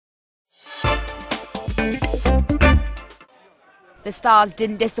The stars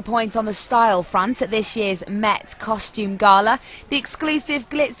didn't disappoint on the style front at this year's Met Costume Gala. The exclusive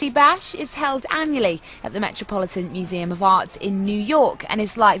glitzy bash is held annually at the Metropolitan Museum of Art in New York and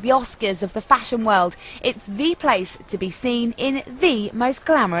is like the Oscars of the fashion world. It's the place to be seen in the most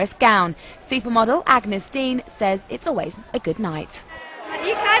glamorous gown. Supermodel Agnes Dean says it's always a good night.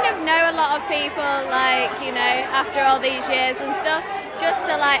 You kind of know a lot of people, like, you know, after all these years and stuff, just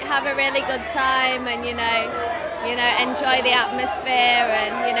to like have a really good time and, you know, enjoy the atmosphere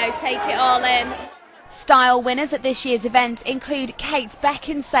and, you know, take it all in. Style winners at this year's event include Kate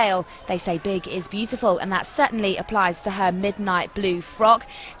Beckinsale. They say big is beautiful, and that certainly applies to her midnight blue frock.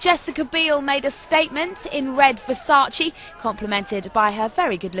 Jessica Biel made a statement in red Versace, complimented by her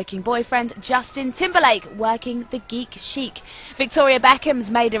very good-looking boyfriend Justin Timberlake, working the geek chic. Victoria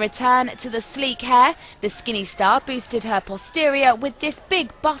Beckham's made a return to the sleek hair. The skinny star boosted her posterior with this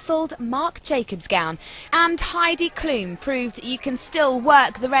big bustled Marc Jacobs gown. And Heidi Klum proved you can still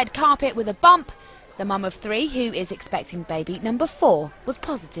work the red carpet with a bump. The mum of three, who is expecting baby number 4, was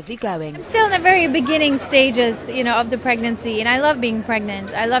positively glowing. I'm still in the very beginning stages, you know, of the pregnancy, and I love being pregnant.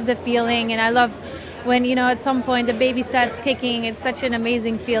 I love the feeling, and I love when, you know, at some point the baby starts kicking. It's such an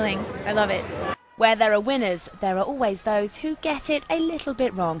amazing feeling. I love it. Where there are winners, there are always those who get it a little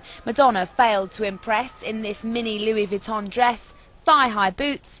bit wrong. Madonna failed to impress in this mini Louis Vuitton dress, thigh-high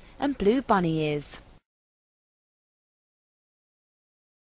boots and blue bunny ears.